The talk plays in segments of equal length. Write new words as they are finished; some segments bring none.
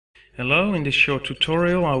Hello, in this short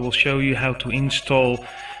tutorial I will show you how to install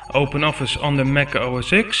OpenOffice on the Mac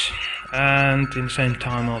OSX, and in the same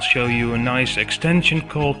time I'll show you a nice extension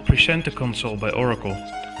called Pesenter Console by Oracle.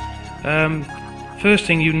 First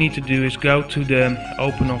thing you need to do is go to the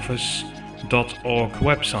openoffice.org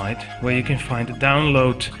website, where you can find the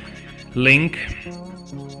download link,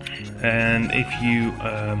 and if you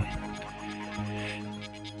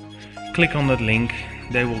click on that link,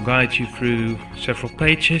 they will guide you through several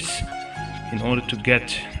pages in order to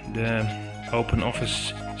get the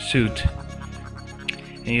OpenOffice suite.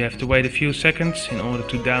 And you have to wait a few seconds in order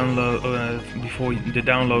to download before the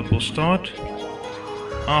download will start.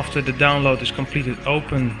 After the download is completed,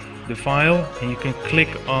 open the file and you can click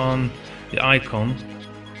on the icon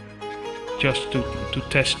just to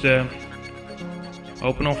test the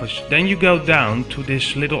OpenOffice. Then you go down to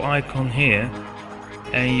this little icon here,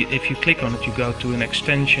 and if you click on it you go to an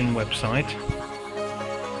extension website.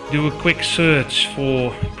 Do a quick search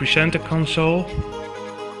for Pesenter Console.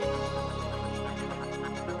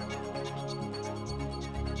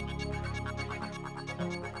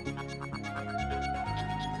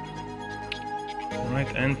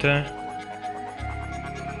 Alright, enter.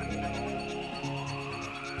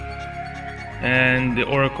 And the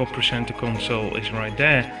Oracle Pesenter Console is right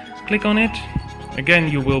there. Click on it. Again,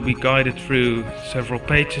 you will be guided through several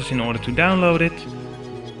pages in order to download it.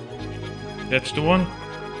 That's the one.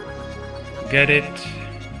 Get it.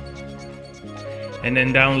 And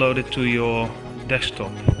then download it to your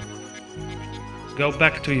desktop. Go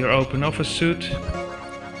back to your OpenOffice suite.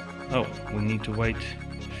 Oh, we need to wait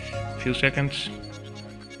a few seconds.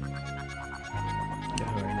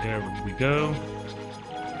 There we go.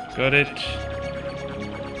 Got it.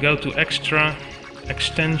 Go to Extra,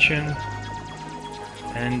 Extension,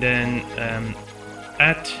 and then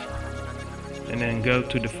add, and then go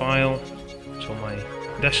to the file. It's on my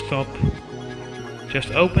desktop.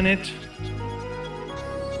 Just open it.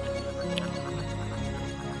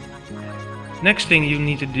 Next thing you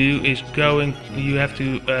need to do is you have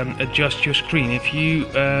to adjust your screen. If you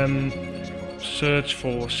search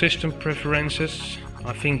for system preferences,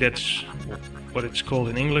 I think that's what it's called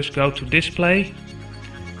in English, go to display,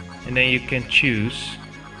 and then you can choose.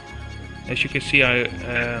 As you can see, if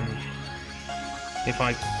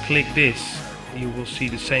I click this, you will see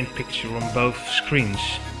the same picture on both screens.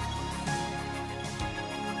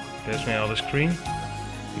 There's my other screen.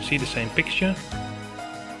 You see the same picture.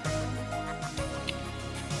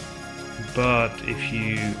 But if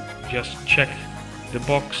you just check the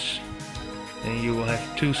box, then you will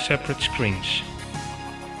have two separate screens.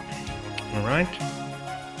 Alright.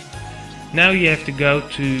 Now you have to go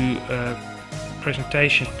to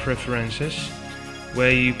presentation preferences,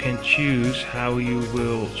 where you can choose how you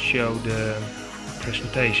will show the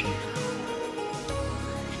presentation.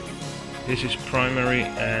 This is primary,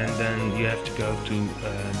 and then you have to go to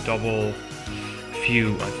double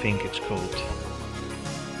view, I think it's called.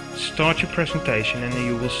 Start your presentation and then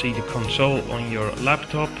you will see the console on your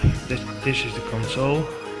laptop. This is the console,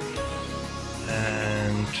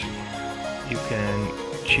 and you can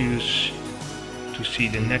choose to see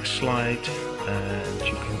the next slide, and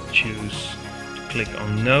you can choose to click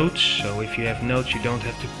on notes. So if you have notes, you don't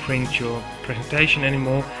have to print your presentation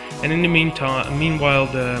anymore. And in the meanwhile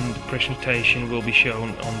the presentation will be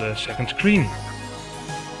shown on the second screen,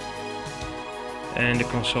 and the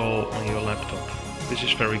console on your laptop. This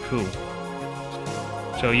is very cool.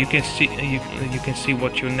 So you can see you can see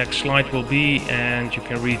what your next slide will be, and you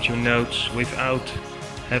can read your notes without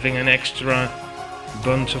having an extra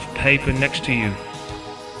bunch of paper next to you.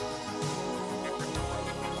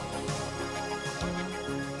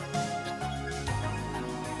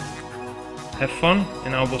 Have fun,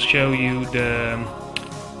 and I will show you the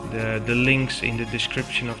links in the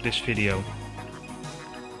description of this video.